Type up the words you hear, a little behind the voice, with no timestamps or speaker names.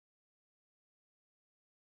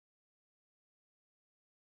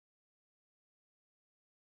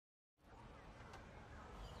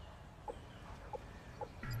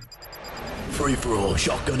free-for-all,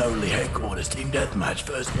 shotgun-only, headquarters, team deathmatch,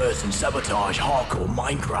 first-person, sabotage, hardcore,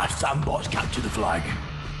 Minecraft, Sandbox, capture the flag.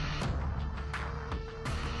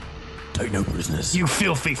 Take no prisoners. You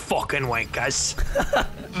filthy fucking wankers.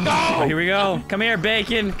 Oh, here we go. Come here,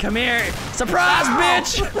 Bacon. Come here. Surprise,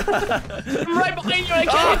 bitch! I'm right behind you, I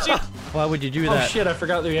can't hit you. Why would you do that? Oh shit, I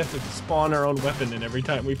forgot that we have to spawn our own weapon and every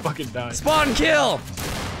time we fucking die. Spawn kill!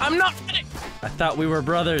 I'm not ready. I thought we were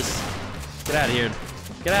brothers. Get out of here.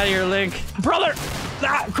 Get out of here, Link. Brother!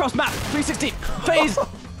 Ah, cross map, 360, phase!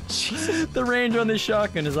 Jesus. The range on this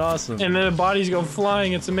shotgun is awesome. And then the bodies go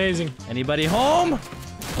flying, it's amazing. Anybody home?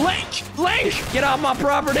 Link! Link! Get off my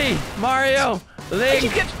property! Mario! Link!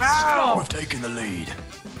 We've taken the lead.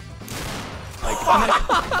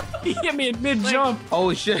 He hit me in mid-jump.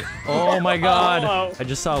 Holy shit. Oh my god. Oh. I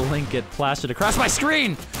just saw Link get plastered across my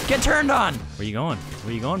screen! Get turned on! Where you going?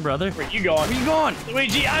 Where you going, brother? Where you going? Where you going?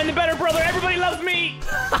 Luigi, I'm the better brother, everybody loves me!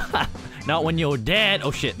 Not when you're dead.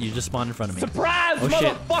 Oh shit, you just spawned in front of me. Surprise, Oh,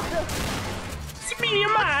 shit. motherfucker! It's me,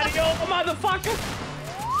 Mario, motherfucker!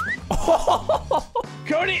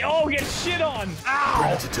 Cody, oh, get shit on! Ow!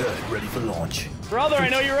 Predator turret ready for launch. Brother, I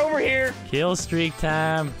know you're over here. Kill streak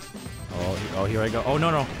time. Oh, here I go. Oh,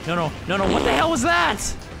 no. What the hell was that?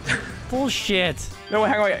 Bullshit. No,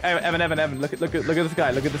 hang on, Evan. Look at this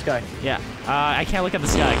guy. Look at this guy. Yeah. I can't look at the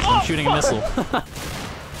sky 'cause I'm shooting a missile.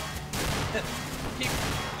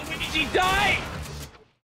 Luigi, die!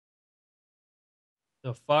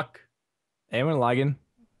 The fuck? Anyone lagging?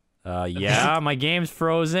 Yeah, my game's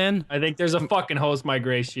frozen. I think there's a fucking host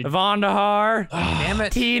migration. Vandahar. Damn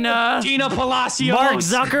it. Tina. Tina Palacios! Mark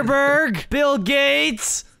Zuckerberg. Bill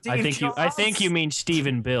Gates. I think you mean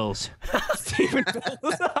Stephen Bills. Stephen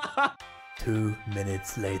Bills. 2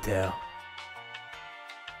 minutes later.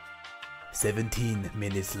 17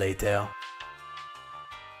 minutes later.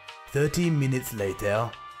 13 minutes later.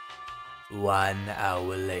 1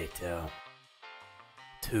 hour later.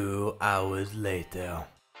 2 hours later.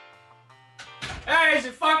 Hey, is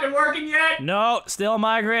it fucking working yet? No, still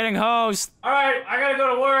migrating host. Alright, I gotta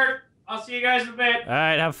go to work. I'll see you guys in a bit. All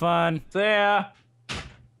right, have fun. So yeah.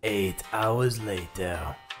 8 hours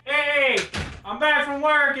later. Hey, I'm back from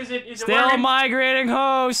work. Is it Still working? migrating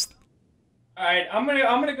host. Alright, I'm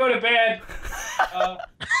gonna go to bed. I'll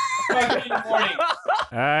talk to you in the morning.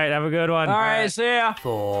 All right, have a good one. All right, see ya.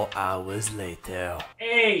 4 hours later.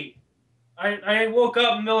 Hey, I woke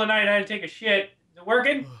up in the middle of the night. I had to take a shit. Is it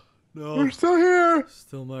working? No. We're still here.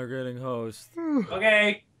 Still migrating host.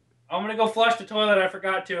 Okay. I'm gonna go flush the toilet. I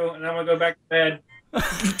forgot to, and I'm gonna go back to bed.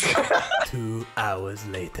 2 hours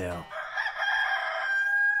later.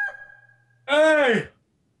 Hey,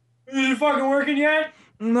 is it fucking working yet?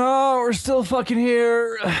 No, we're still fucking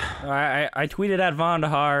here. All right, I tweeted at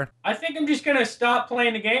Vandahar. I think I'm just gonna stop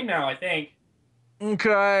playing the game now. I think.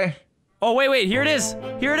 Okay. Oh, wait, here it is.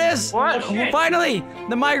 Here it is. What? Oh, shit. Finally,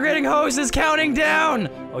 the migrating host is counting down.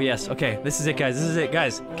 Oh, yes, okay, this is it, guys. This is it,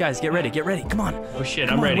 guys. Guys, get ready, I'm on. Oh shit!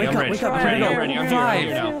 Come I'm on, ready. wake I'm up, ready. wake up, I'm ready. I'm ready. I'm here.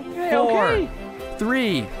 I'm here now. 4,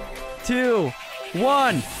 3, 2,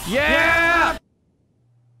 1. Yeah!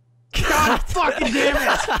 God fucking damn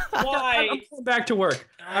it! Why? I'm going back to work.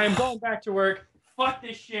 I'm going back to work. Fuck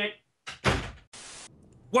this shit.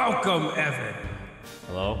 Welcome, Evan.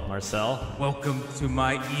 Hello, Marcel. Welcome to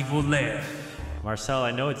my evil lair. Marcel,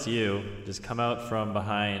 I know it's you. Just come out from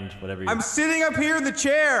behind whatever you... I'm sitting up here in the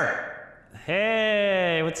chair.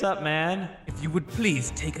 Hey, what's up, man? If you would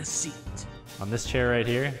please take a seat. On this chair right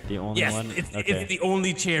here? The only Yes, one? it's the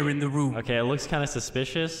only chair in the room. Okay, it looks kind of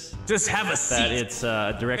suspicious Just have a seat. that it's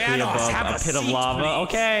directly Thanos, above have a a pit of seat, lava. please.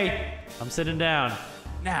 Okay, I'm sitting down.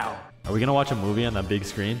 Now, Are we gonna watch a movie on that big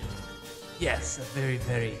screen? yes, a very,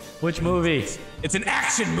 very... Which movie? It's an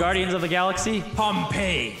action movie. Guardians of the Galaxy?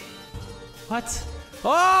 Pompeii. What?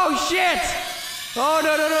 Oh, shit! Oh,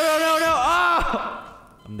 no. Oh!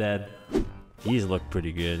 I'm dead. These look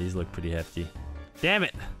pretty good. These look pretty hefty. Damn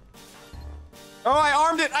it. Oh, I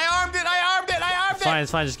armed it. I armed it. It's fine,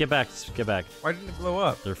 it's fine. Just get back. Just get back. Why didn't it blow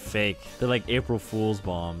up? They're fake. They're like April Fool's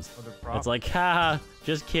bombs. Oh, they're prop. It's like, haha,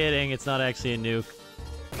 just kidding. It's not actually a nuke.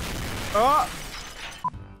 Oh!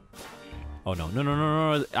 Oh,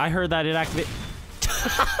 no. I heard that it activated.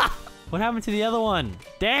 What happened to the other one?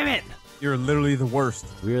 Damn it! You're literally the worst.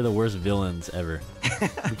 We are the worst villains ever. We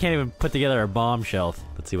can't even put together a bomb shelf.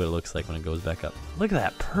 Let's see what it looks like when it goes back up. Look at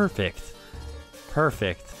that. Perfect.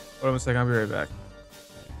 Perfect. Wait a second, I'll be right back.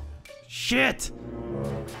 Shit!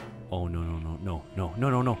 Oh, no.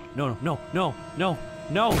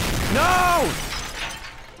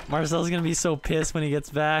 Marcel's gonna be so pissed when he gets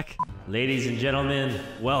back. Ladies and gentlemen,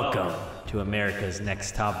 welcome to America's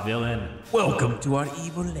Next Top Villain. Welcome to our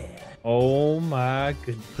evil lair. Oh my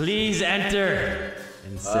goodness. Please enter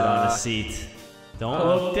and sit on a seat. Don't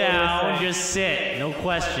look down, just sit. No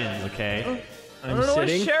questions, okay? I'm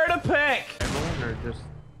sitting. Share to pick.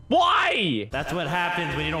 Why? That's what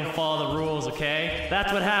happens when you don't follow the rules, okay?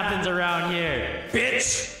 That's what happens around here.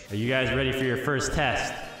 Bitch! Are you guys ready for your first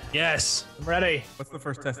test? Yes. I'm ready. What's the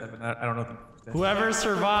first test, Evan? I don't know the first test. Whoever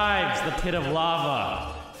survives the pit of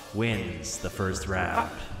lava wins the first round.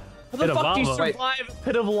 How the fuck do you survive a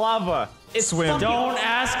pit of lava? It's Swim. Don't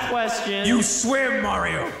ask questions. You swim,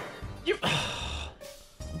 Mario!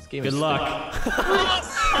 This game Good is luck.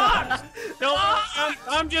 No,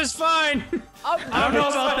 I'm just fine. I don't know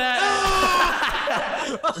about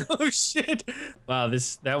that. Oh shit! Wow,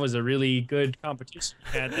 that was a really good competition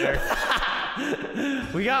you had there.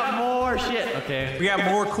 We got more shit. Okay. We got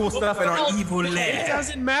more cool stuff in our evil It land.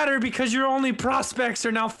 doesn't matter because your only prospects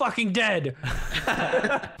are now fucking dead.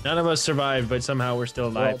 None of us survived, but somehow we're still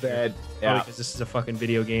all alive. dead. Probably Yeah. because this is a fucking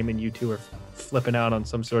video game and you two are flipping out on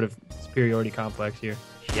some sort of superiority complex here.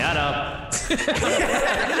 Shut up.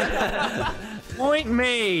 Point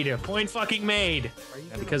made. Point fucking made.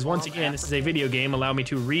 Because once again, this is a video game. Allow me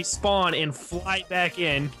to respawn and fly back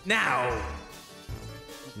in. Now!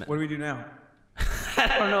 What do we do now?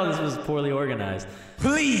 I don't know. This was poorly organized.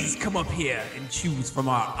 Please come up here and choose from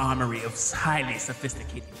our armory of highly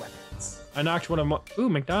sophisticated weapons. I knocked one of my. Ooh,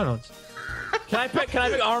 McDonald's. Can I pick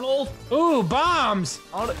Arnold? Ooh, bombs.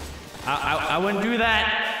 I wouldn't do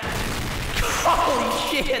that.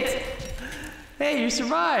 Holy shit. Hey, you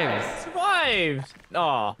survived. Survived.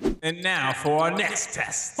 Aw. And now for our next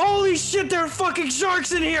test. Holy shit, there are fucking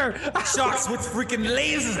sharks in here. Sharks with freaking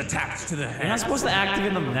lasers attached to their You're not heads. supposed to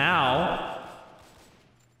activate them now.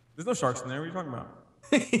 There's no sharks in there. What are you talking about?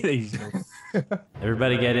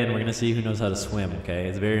 Everybody get in. We're going to see who knows how to swim, okay?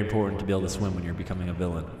 It's very important to be able to swim when you're becoming a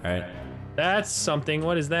villain, all right? That's something.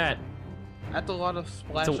 What is that? That's a lot of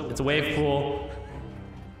splash. It's a wave pool.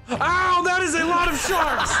 Ow, that is a lot of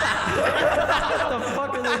sharks. What the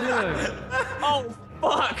fuck are they doing? Oh,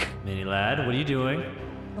 fuck. Mini lad, what are you doing?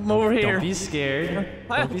 I'm over here. Don't be scared.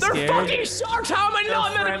 Don't be They're scared. fucking sharks. How am I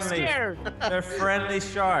not meant to be friendly. scared? They're friendly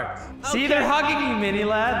sharks. See, they're hugging you, Mini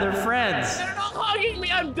lad. They're friends. They're not hugging me.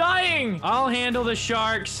 I'm dying. I'll handle the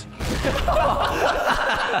sharks.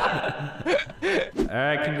 All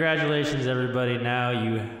right, congratulations, everybody. Now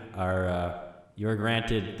you are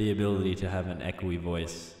granted the ability to have an echoey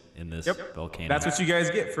voice in this volcano. That's what you guys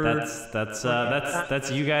get for.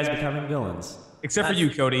 That's you guys becoming villains. Except for you,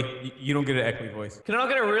 Cody. You don't get an echoey voice. Can I not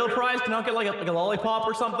get a real prize? Can I not get like a lollipop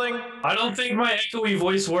or something? I don't think my echoey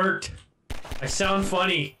voice worked. I sound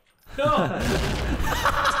funny. No.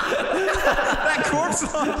 That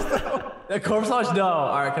corpse launch, though. That corpse launch? No.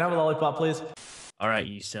 All right, can I have a lollipop, please? All right,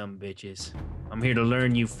 you some bitches. I'm here to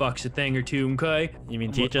learn you fucks a thing or two, okay? You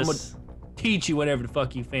mean teach us? Teach you whatever the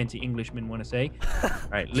fuck you fancy Englishmen want to say. All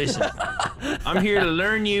right, listen. I'm here to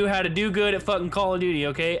learn you how to do good at fucking Call of Duty,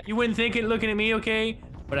 okay? You wouldn't think it looking at me, okay?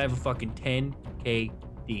 But I have a fucking 10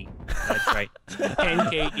 KD. That's right. 10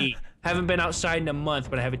 KD. Haven't been outside in a month,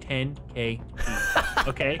 but I have a 10 KD.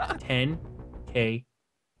 Okay? 10 KD.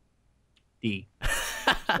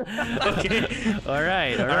 Okay? All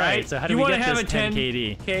right. So how do we get this 10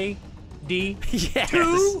 KD? KD? Yes.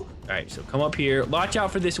 All right, so come up here. Watch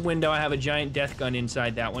out for this window. I have a giant death gun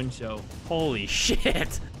inside that one, so. Holy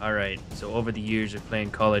shit. All right, so over the years of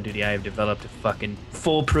playing Call of Duty, I have developed a fucking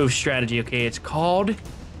foolproof strategy, okay? It's called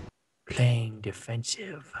playing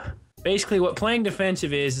defensive. Basically, what playing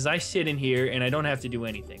defensive is I sit in here and I don't have to do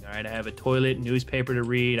anything, all right? I have a toilet, newspaper to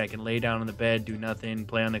read. I can lay down on the bed, do nothing,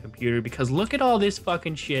 play on the computer, because look at all this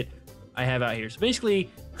fucking shit I have out here. So basically,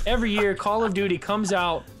 every year, Call of Duty comes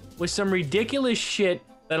out with some ridiculous shit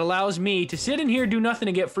that allows me to sit in here, do nothing,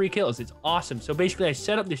 and get free kills. It's awesome. So basically, I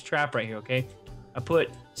set up this trap right here, okay? I put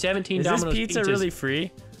 17 Domino's pizzas. Is this pizza really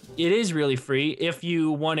free? It is really free if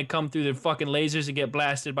you want to come through the fucking lasers and get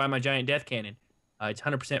blasted by my giant death cannon. It's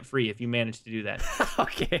 100% free if you manage to do that.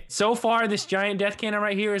 Okay. So far, this giant death cannon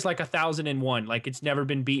right here is like 1001. Like, it's never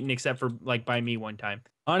been beaten except for, like, by me one time.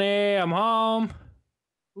 Honey, I'm home.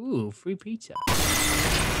 Ooh, free pizza.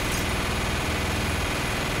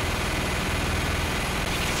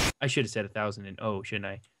 I should have said 1000 shouldn't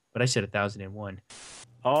I? But I said 1001.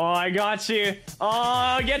 Oh, I got you.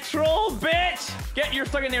 Oh, get trolled, bitch. You're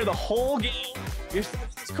stuck in there the whole game. You're stuck in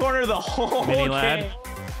this corner the whole Mini game. lad.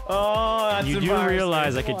 Oh, that's You do embarrassing.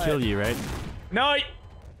 realize I could kill you, right? No.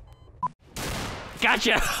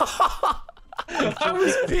 Gotcha. I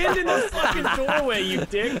was pinned in the fucking doorway, you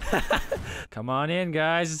dick. Come on in,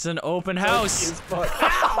 guys. It's an open house.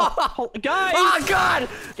 Ow! Guys. Oh, God.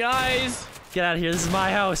 Guys. Get out of here. This is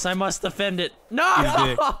my house. I must defend it.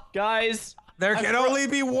 No! Guys. There can only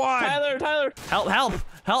be one. Tyler.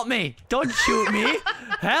 Help me. Don't shoot me.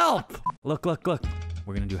 Help. Look.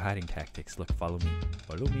 We're gonna do hiding tactics. Look, follow me.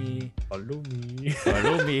 Follow me.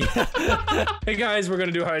 Hey guys, we're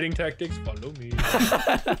gonna do hiding tactics. Follow me.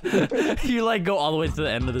 You like go all the way to the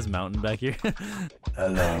end of this mountain back here.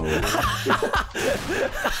 Hello.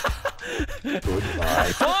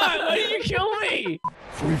 Goodbye. Why did you kill me?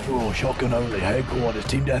 Free for all, shotgun only, headquarters,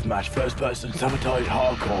 team deathmatch, first person, sabotage,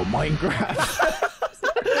 hardcore, Minecraft.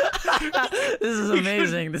 This is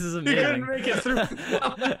amazing. This is You couldn't amazing. make it through.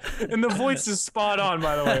 And the voice is spot on,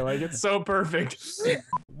 by the way. Like, it's so perfect.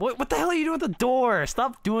 What the hell are you doing with the door?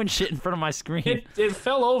 Stop doing shit in front of my screen. It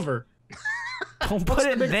fell over. Don't put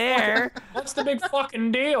it there. That's the big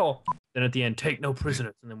fucking deal. Then at the end, take no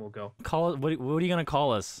prisoners, and then we'll go. Call it. What are you gonna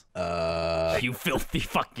call us? You filthy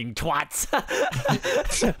fucking twats.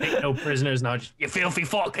 Take no prisoners, now. You filthy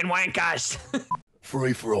fucking wankers.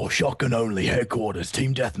 Free for all, shotgun only, headquarters,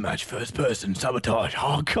 team deathmatch, first person, sabotage,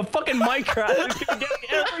 hardcore. Fucking Minecraft is gonna get me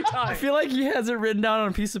every time. I feel like he has it written down on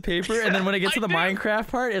a piece of paper, and then when it gets to the Minecraft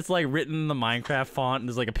part, it's like written in the Minecraft font, and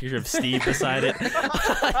there's like a picture of Steve beside it.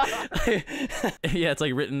 Yeah, it's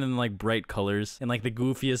like written in like bright colors and like the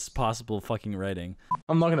goofiest possible fucking writing.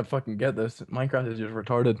 I'm not gonna fucking get this. Minecraft is just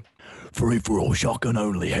retarded. Free for all, shotgun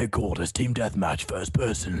only, headquarters, team deathmatch, first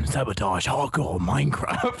person, sabotage, hardcore,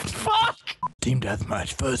 Minecraft. Fuck! Team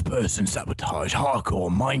deathmatch, first person, sabotage,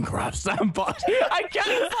 hardcore, Minecraft, Sandbox. I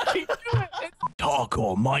can't fucking do it.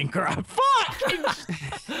 Hardcore, Minecraft. Fuck!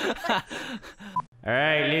 All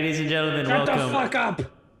right, ladies and gentlemen, welcome. Shut the fuck up.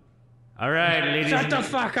 All right, ladies. Shut the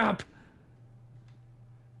fuck up.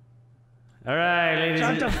 All right,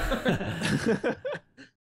 ladies.